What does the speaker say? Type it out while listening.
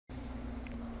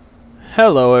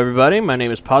Hello everybody, my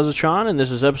name is Pauzatron and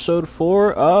this is episode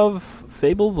 4 of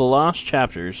Fable the Lost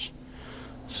Chapters.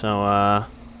 So,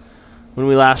 when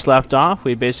we last left off,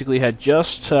 we basically had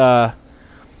just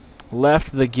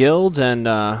left the guild and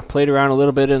played around a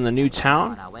little bit in the new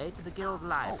town. On our way to the guild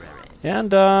library.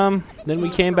 And then we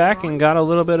came back and got a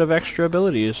little bit of extra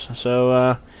abilities.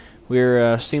 So,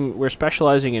 we're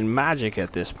specializing in magic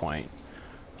at this point.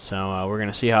 So, we're going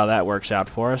to see how that works out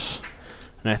for us.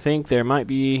 And I think there might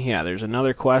be, yeah, there's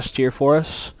another quest here for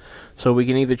us. So we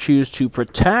can either choose to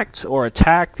protect or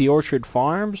attack the orchard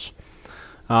farms.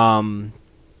 Now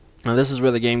this is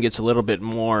where the game gets a little bit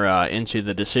more into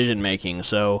the decision making.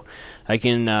 So I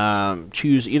can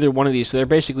choose either one of these. They're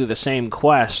basically the same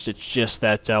quest. It's just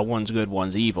that one's good,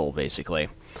 one's evil, basically.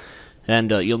 And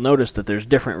you'll notice that there's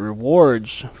different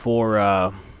rewards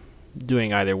for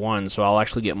doing either one. So I'll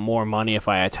actually get more money if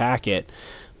I attack it.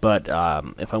 But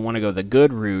if I want to go the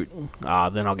good route,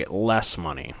 then I'll get less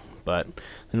money. But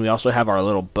then we also have our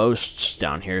little boasts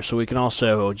down here, so we can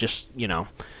also just, you know,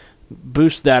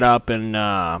 boost that up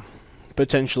and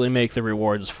potentially make the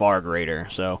rewards far greater.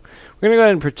 So we're going to go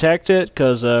ahead and protect it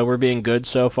because we're being good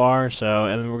so far. So,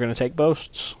 and then we're going to take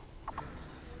boasts.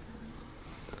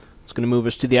 It's going to move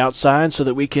us to the outside so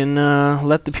that we can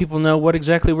let the people know what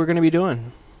exactly we're going to be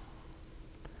doing.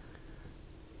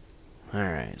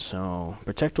 Alright, so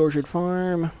protect orchard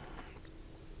farm.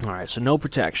 Alright, so no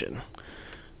protection.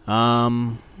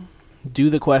 Do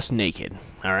the quest naked.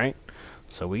 Alright,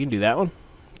 so we can do that one.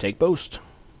 Take boast.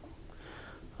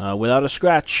 Without a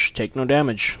scratch, take no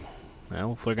damage.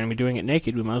 Well, if we're going to be doing it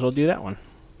naked, we might as well do that one.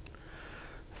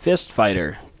 Fist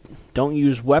fighter. Don't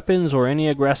use weapons or any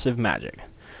aggressive magic.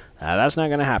 That's not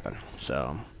going to happen.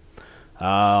 So,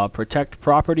 protect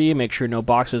property. Make sure no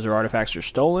boxes or artifacts are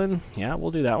stolen. Yeah,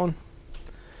 we'll do that one.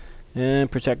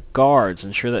 And protect guards.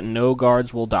 Ensure that no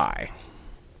guards will die.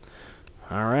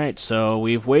 Alright, so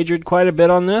we've wagered quite a bit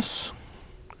on this.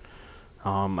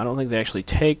 I don't think they actually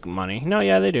take money. No,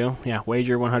 yeah, they do. Yeah,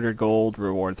 wager 100 gold,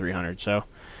 reward 300. So,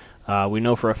 we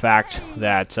know for a fact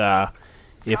that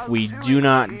if we do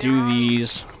not do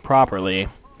these properly,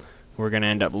 we're going to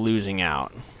end up losing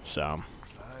out. So,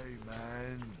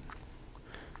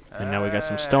 and now we got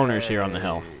some stoners here on the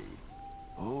hill.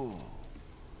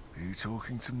 Are you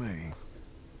talking to me?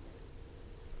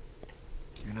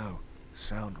 You know,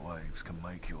 sound waves can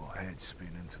make your head spin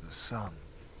into the sun.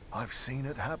 I've seen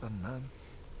it happen, man.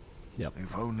 Yep.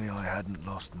 If only I hadn't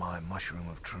lost my mushroom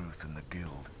of truth in the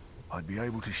guild, I'd be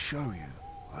able to show you.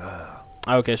 Well.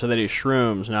 Okay, so they do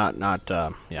shrooms, not,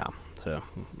 yeah. So,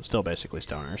 still basically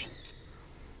stoners.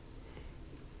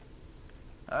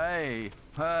 Hey,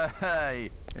 hey,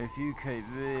 if you keep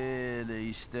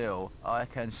really still, I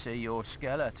can see your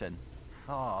skeleton.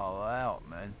 Far out,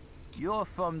 man. You're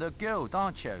from the guild,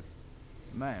 aren't you?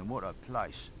 Man, what a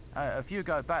place. If you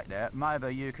go back there,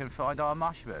 maybe you can find our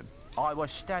mushroom. I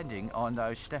was standing on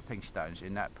those stepping stones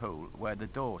in that pool where the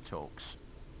door talks.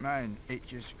 Man, it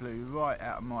just flew right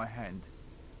out of my hand.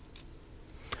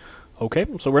 Okay,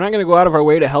 so we're not going to go out of our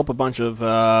way to help a bunch of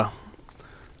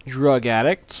drug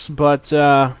addicts, but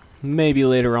maybe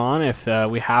later on, if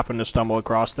we happen to stumble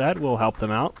across that, we'll help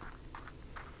them out.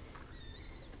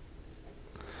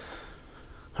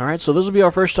 Alright, so this will be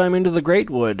our first time into the Great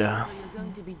Wood. So you're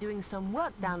going to be doing some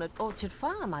work down at Orchard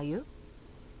Farm, are you?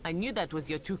 I knew that was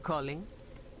your true calling.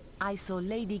 I saw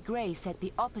Lady Grey set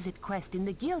the opposite quest in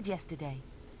the guild yesterday.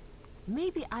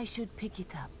 Maybe I should pick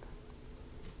it up.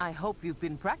 I hope you've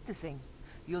been practicing.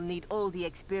 You'll need all the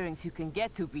experience you can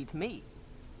get to beat me.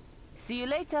 See you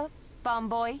later, farm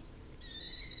boy.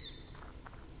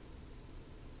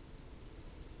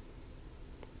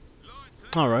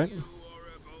 Alright.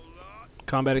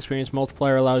 Combat experience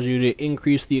multiplier allows you to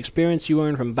increase the experience you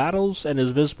earn from battles and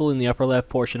is visible in the upper left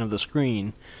portion of the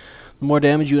screen. The more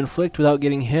damage you inflict without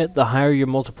getting hit, the higher your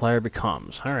multiplier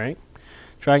becomes. Alright.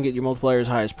 Try and get your multiplier as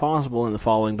high as possible in the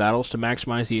following battles to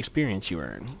maximize the experience you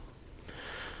earn.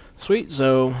 Sweet,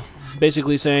 so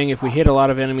basically saying if we hit a lot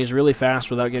of enemies really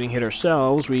fast without getting hit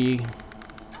ourselves, we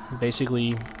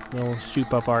basically will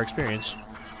soup up our experience.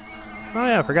 Oh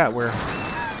yeah, I forgot,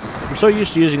 I'm so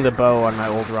used to using the bow on my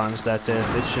old runs that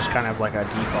it's just kind of like a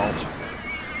default.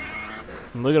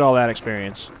 And look at all that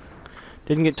experience.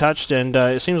 Didn't get touched, and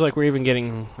it seems like we're even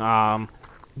getting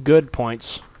good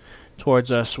points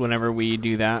towards us whenever we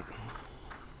do that.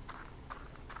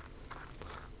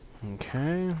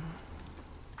 Okay.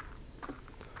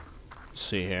 Let's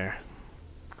see here.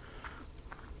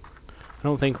 I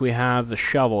don't think we have the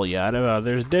shovel yet.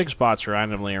 There's dig spots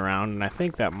randomly around, and I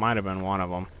think that might have been one of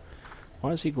them.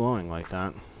 Why is he glowing like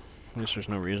that? I guess there's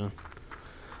no reason.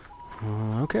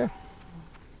 Okay.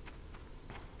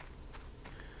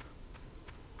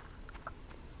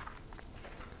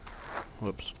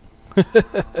 Whoops.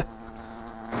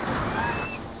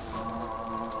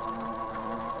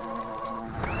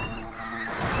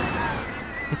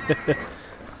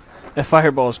 That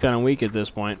fireball is kind of weak at this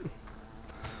point.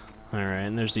 Alright,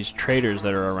 and there's these traders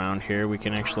that are around here. We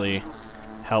can actually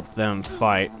help them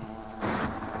fight.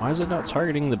 Why is it not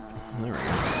targeting the... There we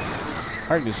go.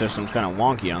 Targeting system's kind of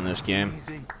wonky on this game.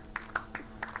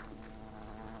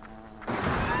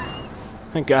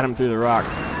 I got him through the rock.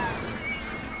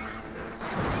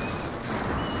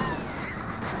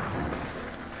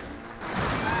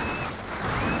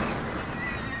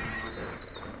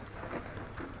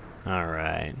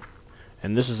 Alright.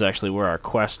 And this is actually where our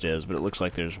quest is, but it looks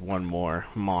like there's one more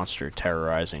monster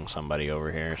terrorizing somebody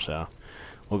over here, so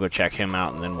we'll go check him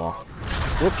out and then we'll...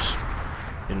 Whoops.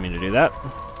 Didn't mean to do that.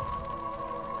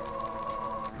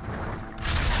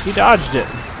 He dodged it!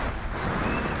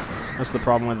 That's the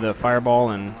problem with the fireball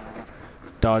and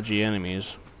dodgy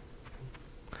enemies.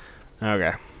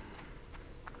 Okay.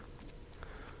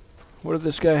 What did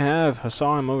this guy have? I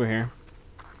saw him over here.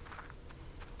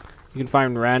 You can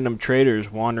find random traders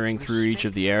wandering through each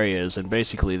of the areas, and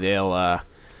basically they'll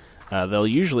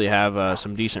usually have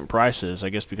some decent prices. I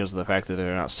guess because of the fact that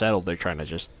they're not settled, they're trying to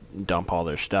just dump all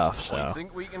their stuff. So I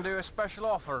think we can do a special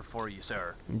offer for you,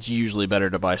 sir. it's usually better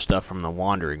to buy stuff from the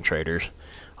wandering traders,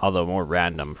 although more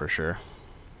random for sure.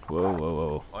 Whoa, whoa,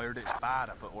 whoa! I heard it's bad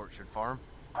up at Orchard Farm.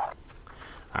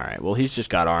 All right, well he's just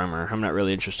got armor. I'm not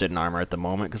really interested in armor at the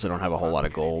moment because I don't have a whole lot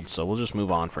of gold, so we'll just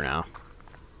move on for now.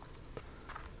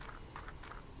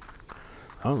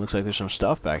 Oh, looks like there's some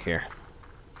stuff back here.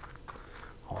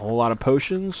 A whole lot of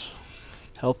potions.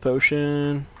 Health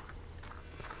potion.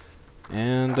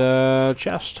 And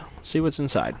chest. Let's see what's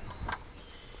inside.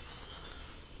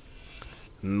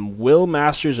 Will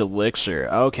Master's Elixir.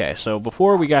 Okay, so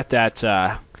before we got that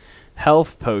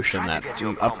health potion that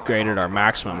upgraded our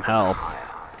maximum health,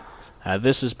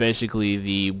 this is basically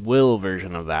the will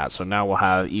version of that. So now we'll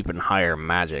have even higher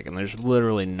magic, and there's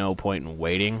literally no point in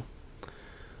waiting.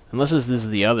 Unless this is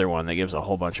the other one that gives a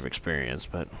whole bunch of experience,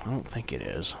 but I don't think it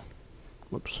is.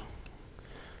 Whoops.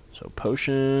 So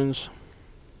potions.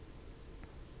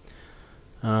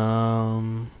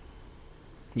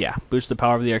 Yeah, boost the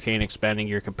power of the arcane, expanding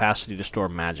your capacity to store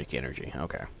magic energy.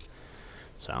 Okay.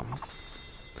 So,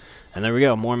 and there we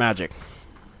go, more magic.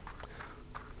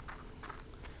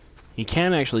 You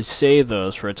can actually save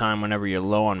those for a time whenever you're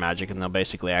low on magic, and they'll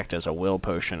basically act as a will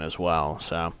potion as well.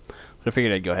 So, but I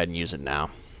figured I'd go ahead and use it now.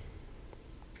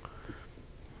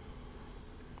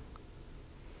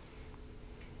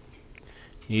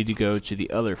 You need to go to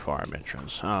the other farm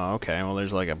entrance. Oh, okay. Well,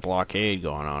 there's like a blockade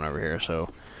going on over here, so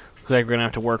looks like we're gonna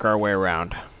have to work our way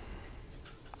around.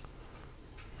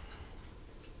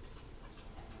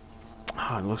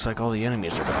 Oh, it looks like all the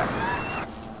enemies are back.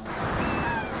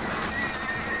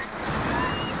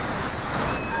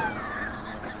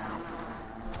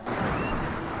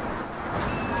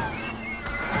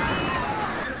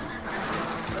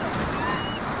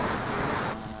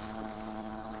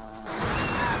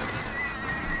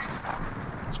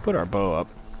 Put our bow up.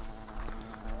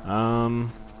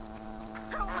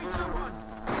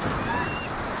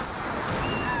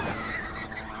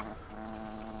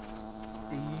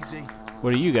 Easy.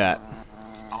 What do you got?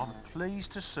 I'm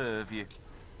pleased to serve you.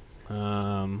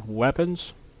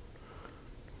 Weapons.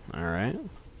 All right.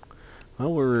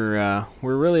 Well, we're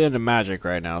really into magic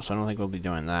right now, so I don't think we'll be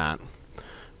doing that.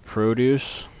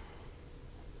 Produce.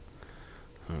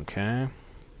 Okay.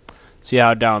 See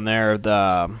how down there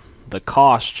the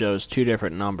cost shows two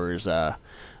different numbers, a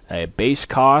base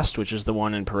cost, which is the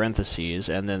one in parentheses,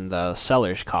 and then the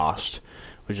seller's cost,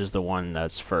 which is the one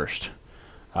that's first.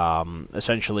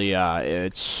 Essentially,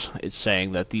 it's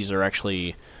saying that these are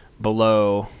actually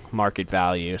below market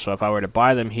value. So if I were to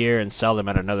buy them here and sell them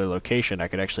at another location, I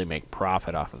could actually make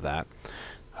profit off of that.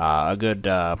 A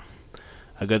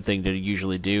good thing to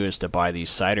usually do is to buy these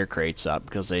cider crates up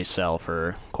because they sell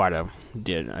for quite a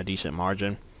decent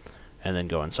margin, and then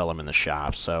go and sell them in the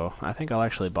shop. So I think I'll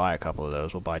actually buy a couple of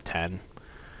those. We'll buy 10.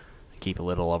 Keep a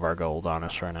little of our gold on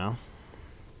us right now.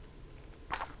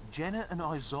 Jenna and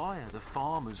Isaiah, the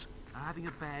farmers, are having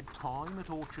a bad time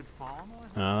at Orchard Farm.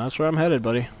 That's where I'm headed,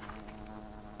 buddy.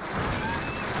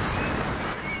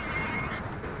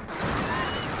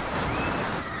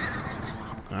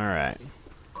 Alright.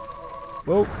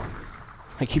 Whoa.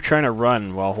 I keep trying to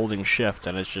run while holding shift,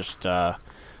 and it's just,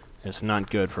 it's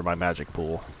not good for my magic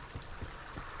pool.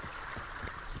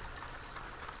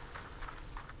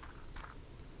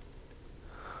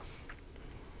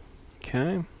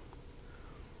 Okay.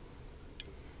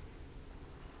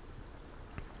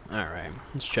 Alright,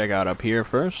 let's check out up here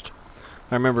first.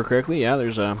 If I remember correctly, yeah,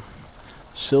 there's a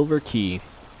Silver key.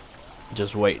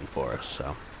 Just waiting for us,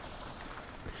 so.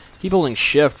 Keep holding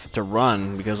shift to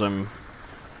run because I'm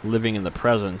living in the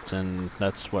present, and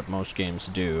that's what most games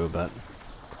do, but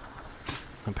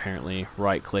apparently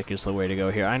right click is the way to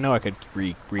go here. I know I could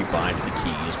rebind the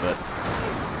keys, but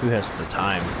who has the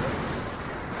time?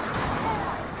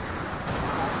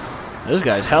 This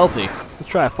guy's healthy. Let's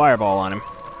try a fireball on him.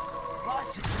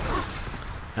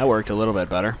 That worked a little bit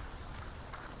better.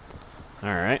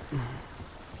 Alright.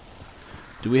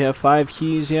 Do we have 5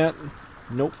 keys yet?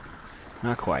 Nope.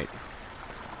 Not quite.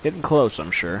 Getting close,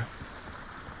 I'm sure.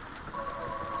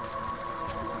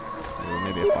 Ooh,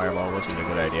 maybe a fireball wasn't a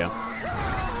good idea.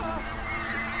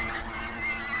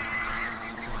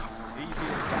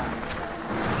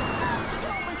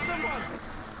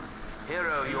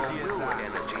 Hero, your will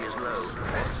energy is low.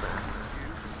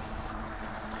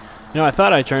 You know, I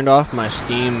thought I turned off my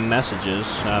Steam messages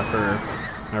for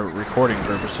recording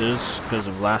purposes because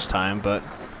of last time, but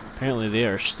apparently they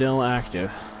are still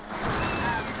active.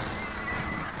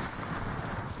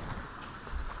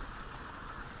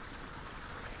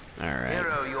 Alright.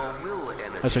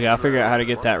 That's okay, I'll figure out how to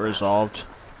get that resolved.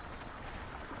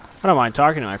 I don't mind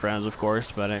talking to my friends, of course,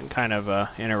 but it kind of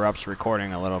interrupts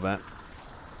recording a little bit.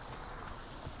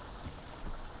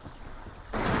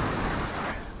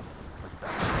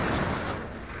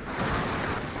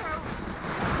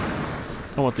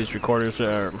 Don't want these recorders.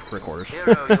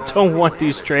 Don't want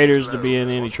these traders to be in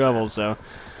any trouble. So,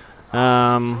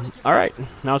 all right,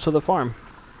 now to the farm.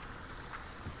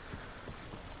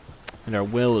 And our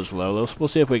will is low. We'll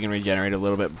see if we can regenerate a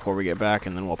little bit before we get back,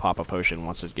 and then we'll pop a potion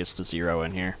once it gets to 0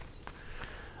 in here.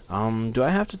 Do I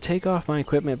have to take off my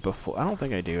equipment before? I don't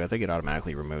think I do. I think it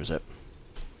automatically removes it.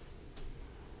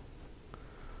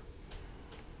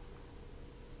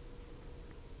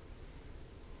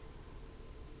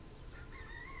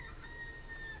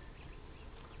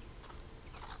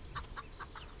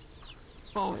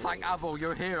 Oh, thank Avo,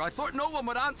 you're here. I thought no one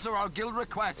would answer our guild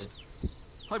request.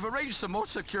 I've arranged some more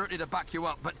security to back you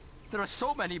up, but there are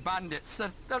so many bandits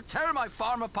that they'll tear my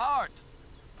farm apart.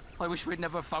 I wish we'd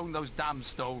never found those damn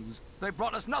stones. They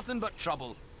brought us nothing but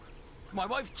trouble. My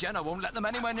wife Jenna won't let them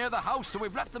anywhere near the house, so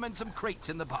we've left them in some crates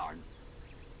in the barn.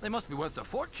 They must be worth a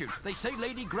fortune. They say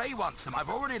Lady Grey wants them. I've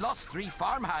already lost 3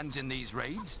 farmhands in these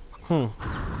raids. Why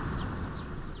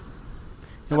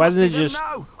didn't they just...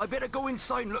 No, I better go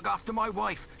inside and look after my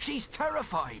wife. She's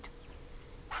terrified.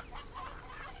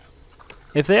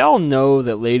 If they all know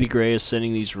that Lady Grey is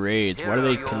sending these raids, why do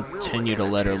they continue to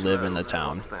let her live in the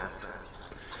town?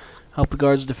 Help the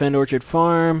guards defend Orchard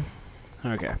Farm.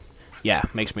 Okay. Yeah,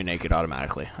 makes me naked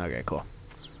automatically. Okay, cool.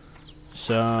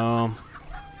 So...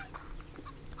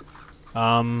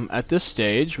 at this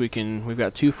stage, we've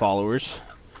got 2 followers.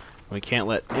 We can't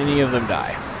let any of them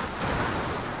die.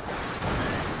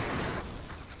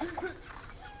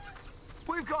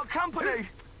 We've got company!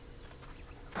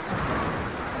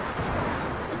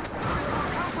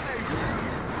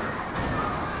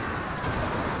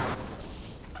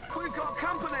 We've got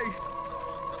company!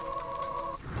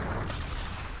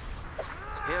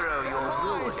 Hero, your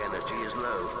will energy is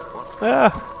low. What?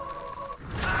 Ah!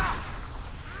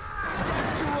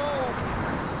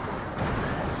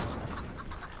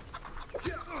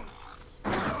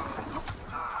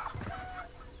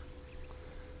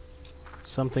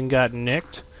 Something got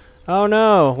nicked. Oh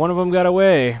no! One of them got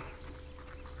away.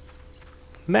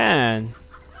 Man.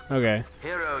 Okay.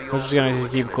 We're just gonna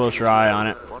keep a closer eye on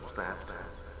it. What's that?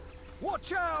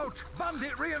 Watch out!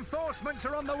 Bandit reinforcements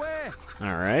are on the way!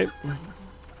 Alright. So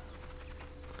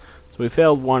we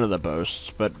failed one of the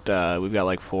boasts, but we've got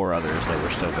like 4 others that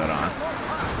we're still good on.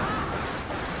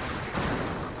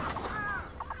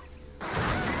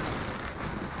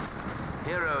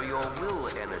 Hero, your will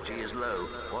energy is low.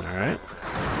 Alright.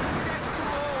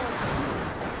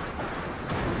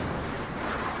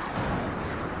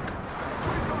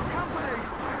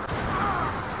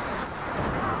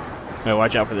 Hey,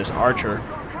 watch out for this archer.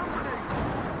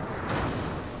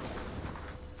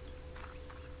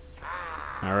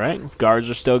 Alright, guards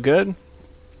are still good.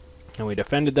 And we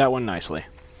defended that one nicely.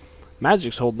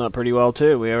 Magic's holding up pretty well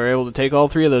too. We were able to take all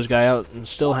 3 of those guys out and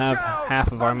still have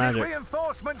half of our magic.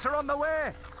 Reinforcements are on the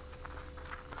way!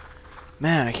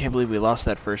 Man, I can't believe we lost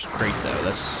that first crate though.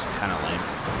 That's kind of lame.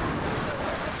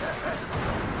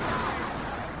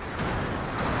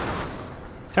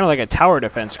 Kind of like a tower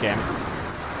defense game.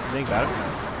 Think about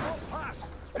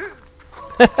it.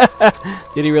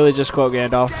 Did he really just quote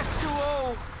Gandalf?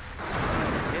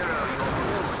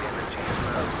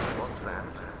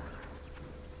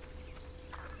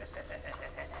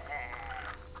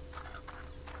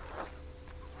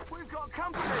 We've got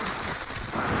company!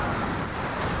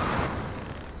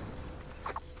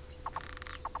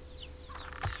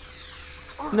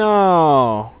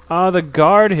 No. Oh, the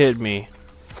guard hit me.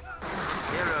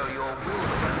 Hero, your will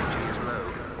energy is low.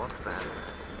 What the?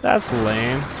 That's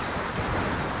lame.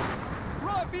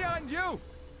 Right behind you!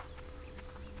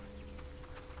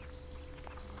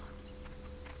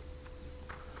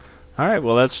 Alright,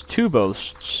 well that's 2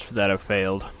 boasts that have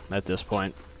failed at this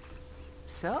point.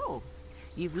 So,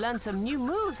 you've learned some new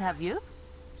moves, have you?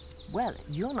 Well,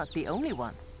 you're not the only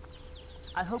one.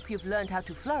 I hope you've learned how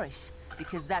to flourish,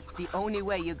 because that's the only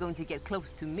way you're going to get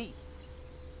close to me.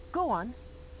 Go on,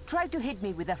 try to hit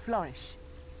me with a flourish.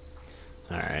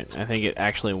 Alright, I think it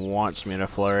actually wants me to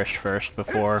flourish first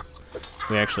before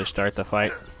we actually start the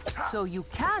fight. So you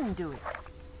can do it.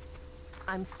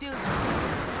 I'm still...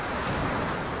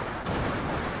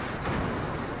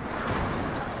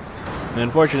 The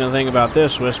unfortunate thing about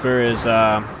this, Whisper, is, you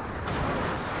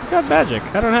got magic.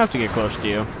 I don't have to get close to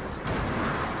you.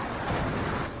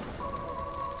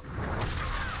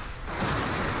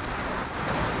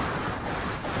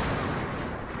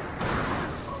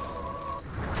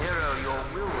 Hero, your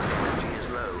will energy is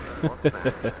low. What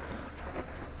the?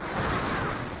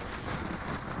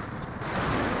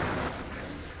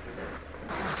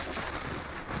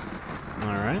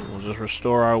 Alright, we'll just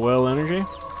restore our will energy.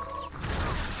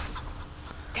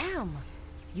 Damn!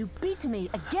 You beat me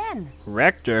again!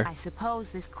 Rector. I suppose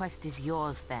this quest is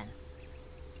yours then.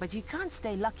 But you can't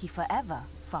stay lucky forever,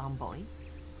 farm boy.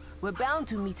 We're bound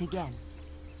to meet again.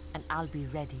 And I'll be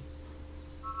ready.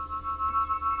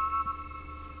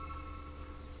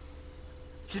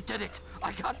 You did it!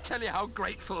 I can't tell you how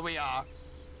grateful we are.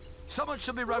 Someone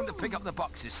should be round to pick up the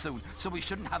boxes soon, so we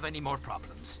shouldn't have any more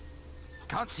problems.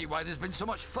 Can't see why there's been so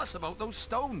much fuss about those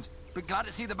stones. Be glad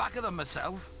to see the back of them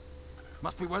myself.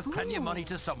 Must be worth plenty of money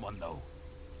to someone, though.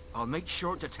 I'll make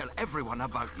sure to tell everyone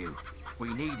about you.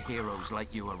 We need heroes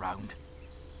like you around.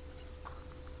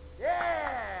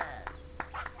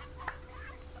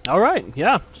 Alright,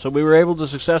 yeah. So we were able to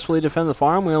successfully defend the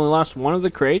farm. We only lost 1 of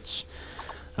the crates.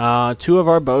 2 of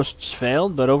our boasts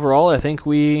failed, but overall I think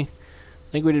we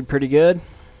did pretty good.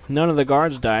 None of the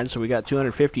guards died, so we got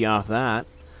 250 off that.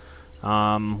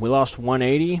 We lost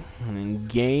 180 and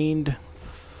gained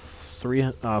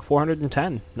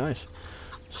 410. Nice.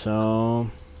 So,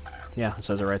 yeah, it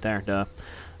says it right there. Duh.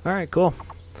 Alright, cool.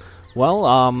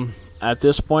 Well, at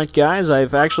this point, guys,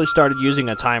 I've actually started using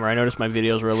a timer. I noticed my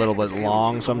videos were a little bit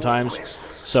long sometimes.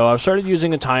 So I've started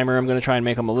using a timer. I'm going to try and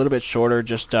make them a little bit shorter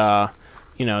just,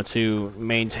 you know, to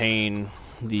maintain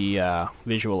the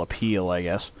visual appeal, I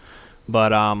guess.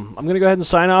 But I'm going to go ahead and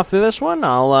sign off to this one.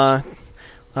 I'll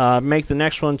make the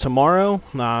next one tomorrow.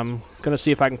 I'm going to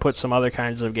see if I can put some other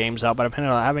kinds of games out, but I've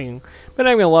been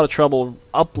having a lot of trouble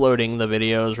uploading the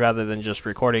videos rather than just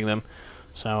recording them.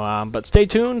 So, but stay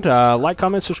tuned, like,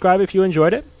 comment, subscribe if you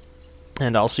enjoyed it,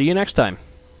 and I'll see you next time.